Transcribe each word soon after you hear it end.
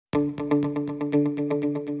Hi,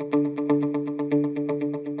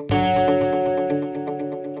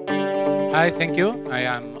 thank you. I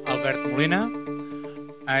am Albert Molina.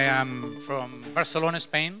 I am from Barcelona,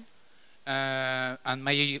 Spain, and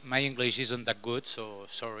my English isn't that good, so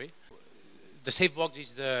sorry. The safe box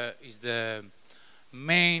is the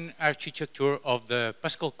main architecture of the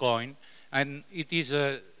PascalCoin, and it is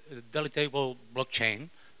a deletable blockchain.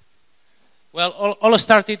 Well, all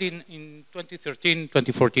started in 2013,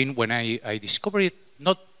 2014 when I discovered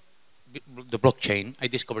not the blockchain, I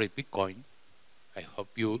discovered Bitcoin. I hope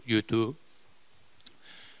you too.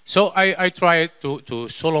 So I tried to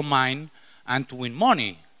solo mine and to win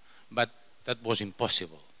money, but that was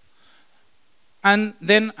impossible. And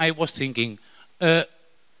then I was thinking,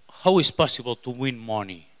 how is possible to win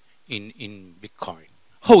money in Bitcoin?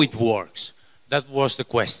 How it works? That was the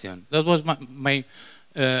question. That was my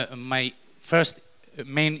first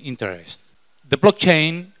main interest. The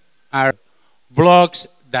blockchain are blocks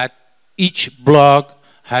that each block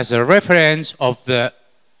has a reference of the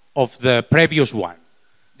previous one.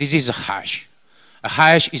 This is a hash. A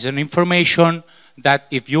hash is an information that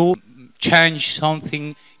if you change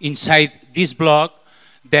something inside this block,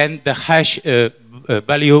 then the hash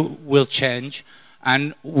value will change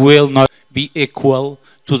and will not be equal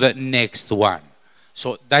to the next one.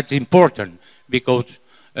 So that's important because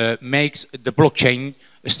makes the blockchain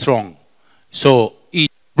strong. So each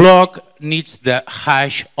block needs the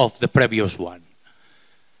hash of the previous one.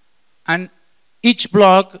 And each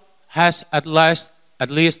block has at least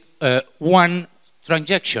one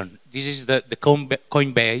transaction. This is the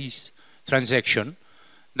Coinbase transaction.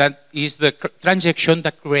 That is the transaction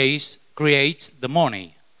that creates the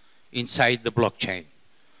money inside the blockchain.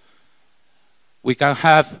 We can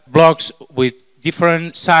have blocks with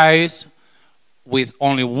different size, with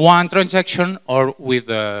only one transaction, or with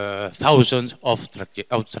thousands of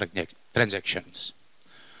transactions.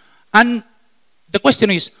 And the question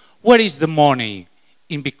is, where is the money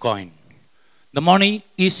in Bitcoin? The money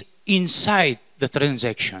is inside the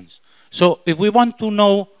transactions. So if we want to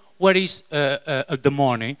know where is the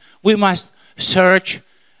money, we must search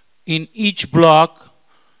in each block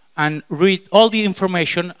and read all the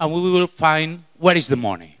information, and we will find where is the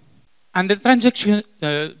money. And the transaction,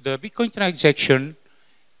 the Bitcoin transaction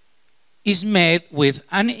is made with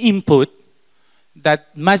an input that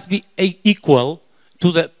must be equal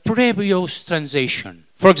to the previous transaction.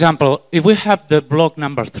 For example, if we have the block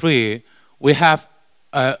number 3, we have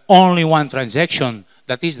only one transaction,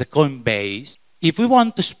 that is the Coinbase. If we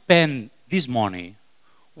want to spend this money,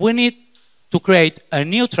 we need to create a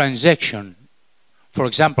new transaction, for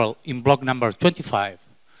example, in block number 25,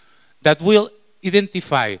 that will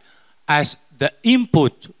identify as the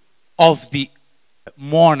input of the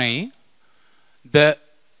money the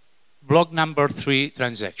block number 3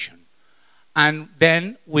 transaction. And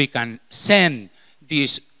then we can send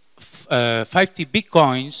these 50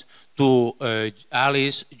 Bitcoins to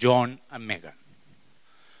Alice, John, and Megan.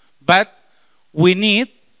 But we need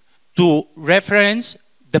to reference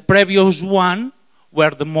the previous one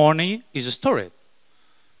where the money is stored.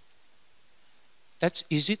 That's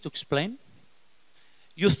easy to explain.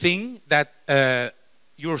 You think that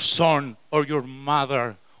your son or your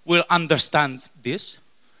mother will understand this?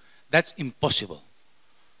 That's impossible.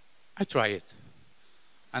 I tried it,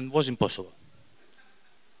 and it was impossible.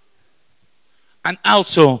 And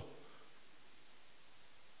also,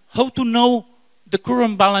 how to know the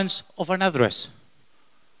current balance of an address?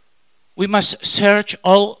 We must search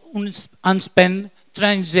all unspent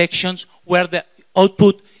transactions where the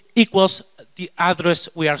output equals the address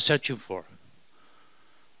we are searching for.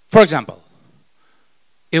 For example,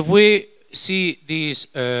 if we see this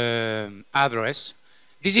address,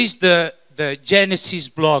 this is the Genesis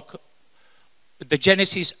block, the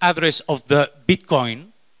Genesis address of the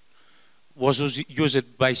Bitcoin was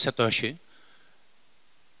used by Satoshi.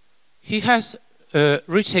 He has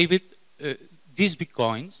received these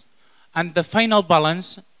Bitcoins, and the final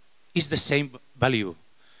balance is the same value.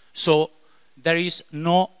 So there is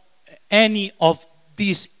no any of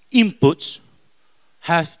these inputs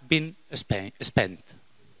have been spent.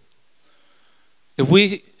 If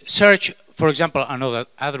we search, for example, another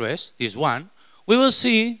address, this one, we will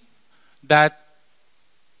see that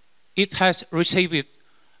it has received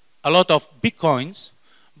a lot of Bitcoins,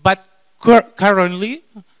 but currently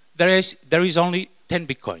there is only 10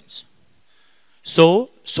 Bitcoins. So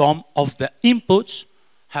some of the inputs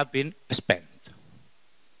have been spent.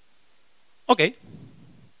 Okay.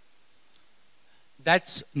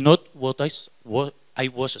 That's not what I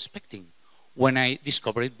was expecting when I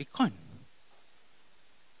discovered Bitcoin.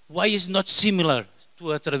 Why is not similar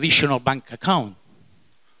to a traditional bank account?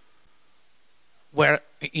 where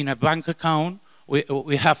in a bank account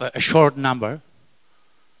we have a short number,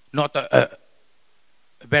 not a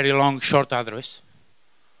very long short address,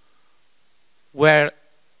 where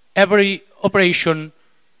every operation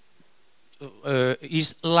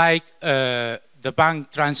is like the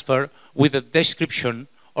bank transfer with a description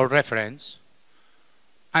or reference.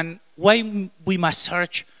 And why we must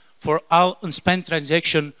search for all unspent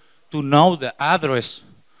transaction to know the address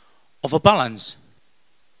of a balance?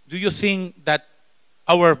 Do you think that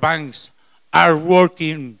our banks are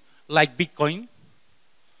working like Bitcoin?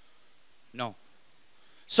 No.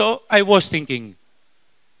 So I was thinking,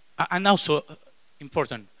 and also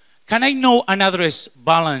important, can I know an address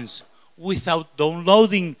balance without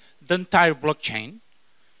downloading the entire blockchain?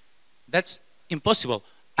 That's impossible.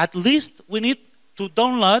 At least we need to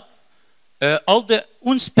download all the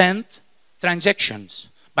unspent transactions,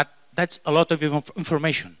 but that's a lot of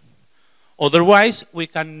information. Otherwise, we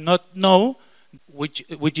cannot know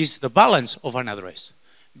which is the balance of an address,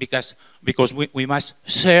 because we must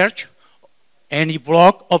search any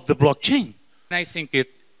block of the blockchain. And I think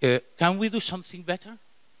can we do something better?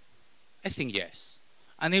 I think yes.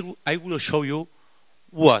 And I will show you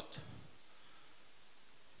what.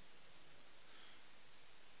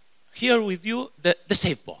 Here with you, the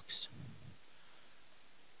safe box.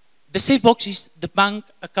 The safe box is the bank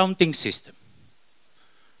accounting system.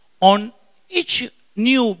 On each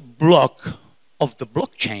new block of the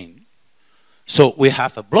blockchain, so we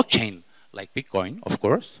have a blockchain like Bitcoin, of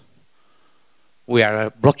course. We are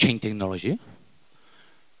a blockchain technology.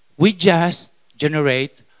 We just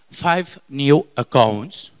generate 5 new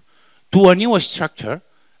accounts to a new structure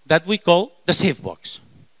that we call the safe box.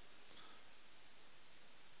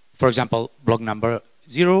 For example, block number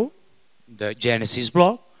 0, the Genesis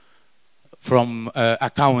block, from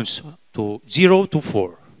accounts to 0 to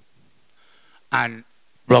 4. And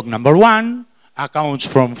block number 1, accounts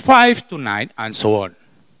from 5 to 9, and so on.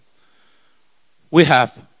 We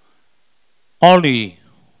have only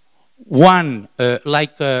one,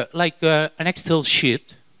 like an Excel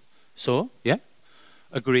sheet, so, yeah,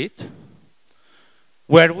 agreed,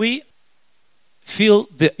 where we fill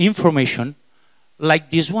the information like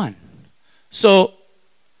this one. So,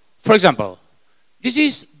 for example, this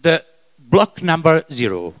is the block number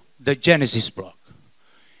 0, the Genesis block.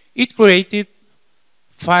 It created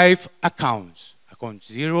 5 accounts, account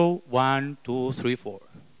 0, 1, 2, 3, 4.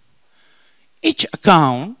 Each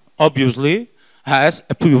account, obviously, has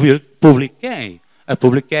a public key. A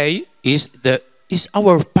public key is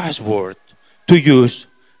our password to use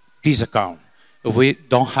this account. If we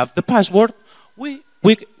don't have the password, we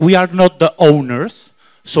are not the owners,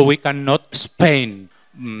 so we cannot spend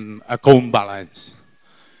account balance.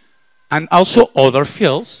 And also other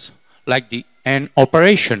fields, like the end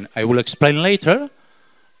operation, I will explain later,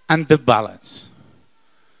 and the balance.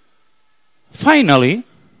 Finally,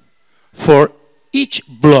 for each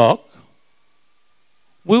block,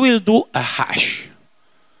 we will do a hash.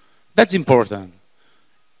 That's important.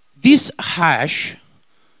 This hash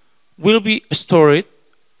will be stored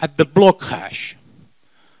at the block hash.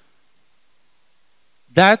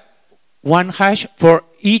 That one hash for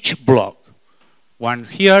each block. One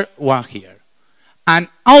here, one here. And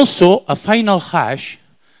also a final hash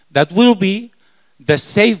that will be the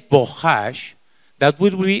safe block hash, that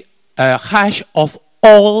will be a hash of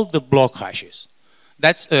all the block hashes.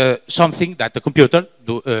 That's something that the computer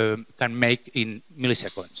can make in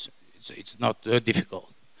milliseconds. It's not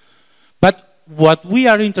difficult. But what we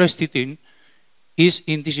are interested in is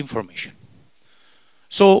in this information.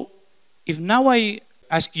 So if now I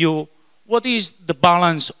ask you, what is the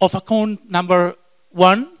balance of account number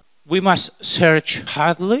 1? We must search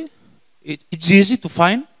hardly. It's easy to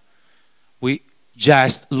find. We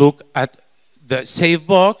just look at the safe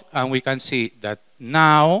box and we can see that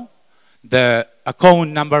now the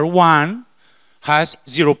account number 1 has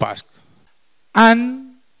 0 Pascal.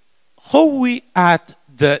 And how we add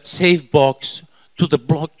the safe box to the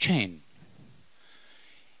blockchain?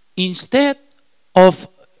 Instead of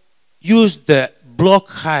use the block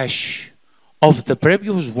hash of the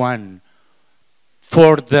previous one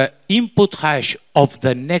for the input hash of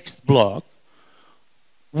the next block,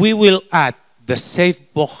 we will add the safe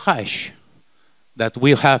block hash that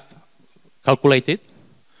we have calculated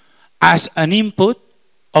as an input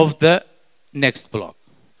of the next block.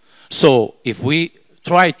 So if we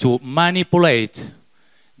try to manipulate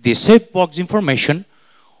the safe box information,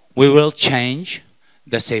 we will change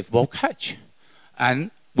the safe box hash, and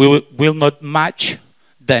we will not match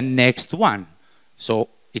the next one. So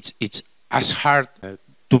it's as hard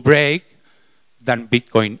to break than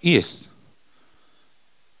Bitcoin is.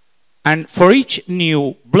 And for each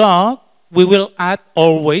new block, we will add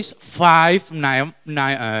always five new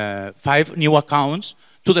accounts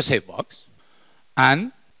to the save box.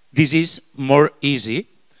 And this is more easy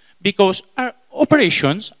because our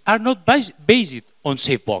operations are not based on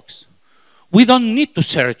save box. We don't need to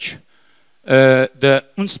search the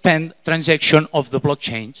unspent transaction of the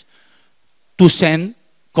blockchain to send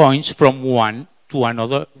coins from one to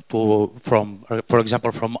another, for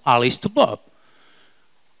example, from Alice to Bob.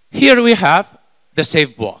 Here we have the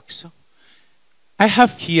save box. We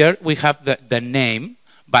have the name,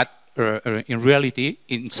 but in reality,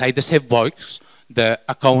 inside the save box, the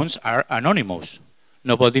accounts are anonymous.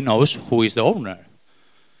 Nobody knows who is the owner.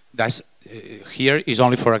 That's, here is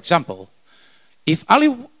only for example. If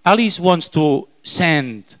Alice wants to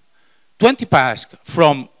send 20 Pasc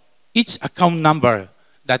from each account number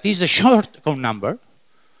that is a short account number,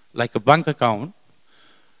 like a bank account,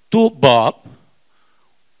 to Bob,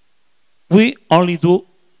 we only do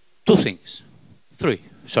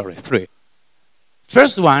three.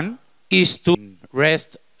 First one is to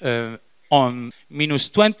rest on minus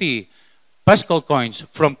 20 Pascal coins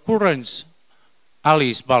from current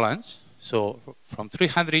Alice balance, so from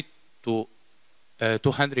 300 to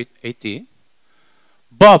 280.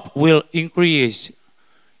 Bob will increase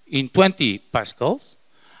in 20 Pascals,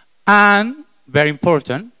 and very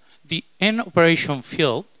important, the end operation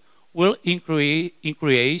field will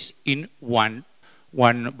increase in one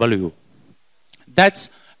value. That's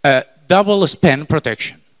a double spend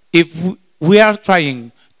protection. If we are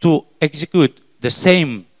trying to execute the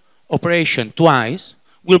same operation twice,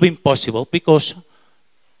 will be impossible because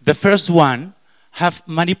the first one have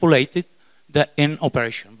manipulated the end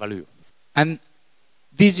operation value. And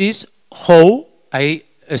this is how I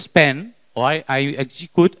spend or I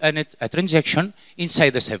execute a transaction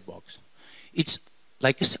inside the save box. It's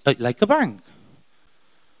like a bank.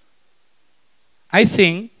 I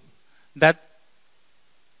think that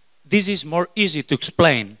this is more easy to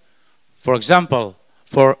explain, for example,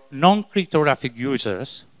 for non-cryptographic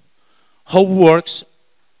users, how works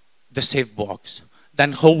the save box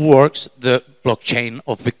than how works the blockchain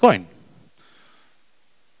of Bitcoin.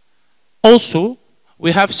 Also,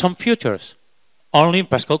 we have some features only in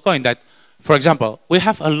PascalCoin that, for example, we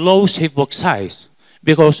have a low save box size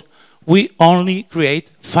because we only create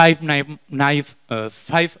five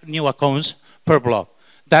new accounts per block.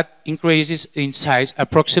 That increases in size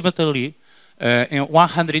approximately in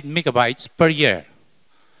 100 megabytes per year.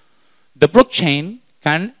 The blockchain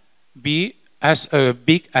can be as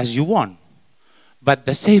big as you want, but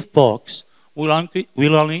the save box will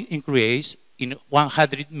only increase in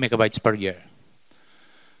 100 megabytes per year.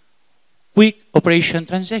 Quick operation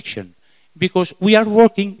transaction, because we are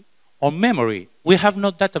working on memory. We have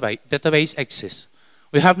no database access.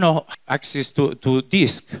 We have no access to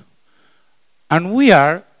disk. And we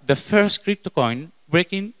are the first crypto coin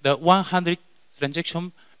breaking the 100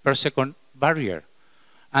 transactions per second barrier.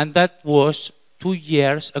 And that was 2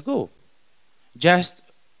 years ago, just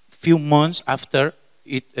a few months after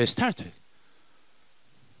it started.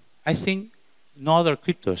 I think no other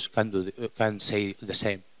cryptos can say the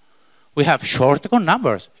same. We have short account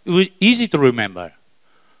numbers. It was easy to remember.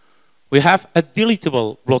 We have a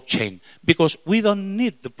deletable blockchain because we don't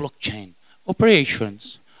need the blockchain.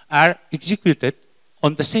 Operations are executed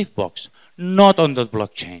on the safe box, not on the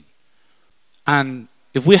blockchain. And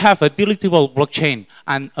if we have a deletable blockchain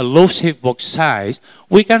and a low safe box size,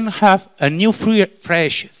 we can have a new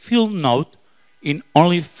fresh field node in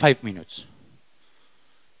only 5 minutes.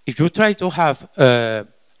 If you try to have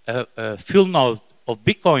a field node of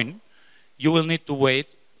Bitcoin, you will need to wait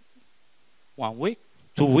 1 week,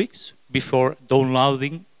 2 weeks before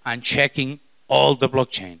downloading and checking all the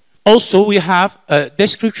blockchain. Also, we have a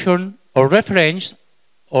description or reference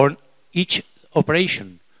on each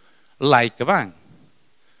operation, like a bank,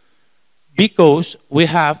 because we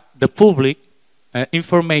have the public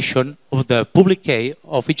information of the public key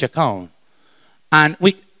of each account. And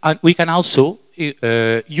we can also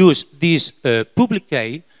use this public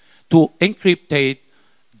key to encrypt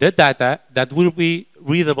the data that will be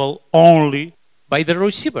readable only by the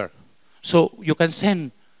receiver. So you can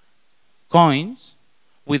send coins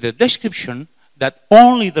with a description that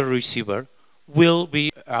only the receiver will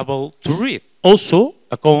be able to read. Also,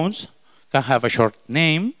 accounts can have a short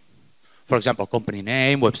name, for example, company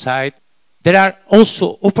name, website. There are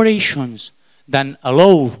also operations that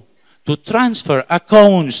allow to transfer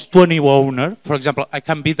accounts to a new owner. For example, I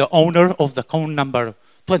can be the owner of the account number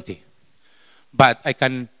 20, but I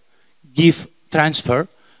can transfer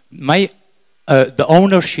the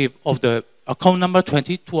ownership of the account number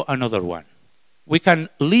 20 to another one. We can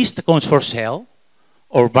list accounts for sale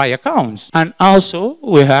or buy accounts. And also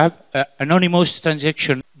we have anonymous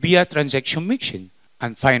transaction via transaction mixing.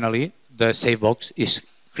 And finally, the SafeBox is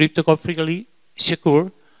cryptographically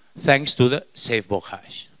secure thanks to the SafeBox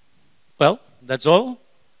hash. Well, that's all.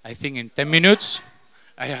 I think in 10 minutes,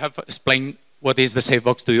 I have explained what is the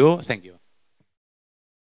SafeBox to you. Thank you.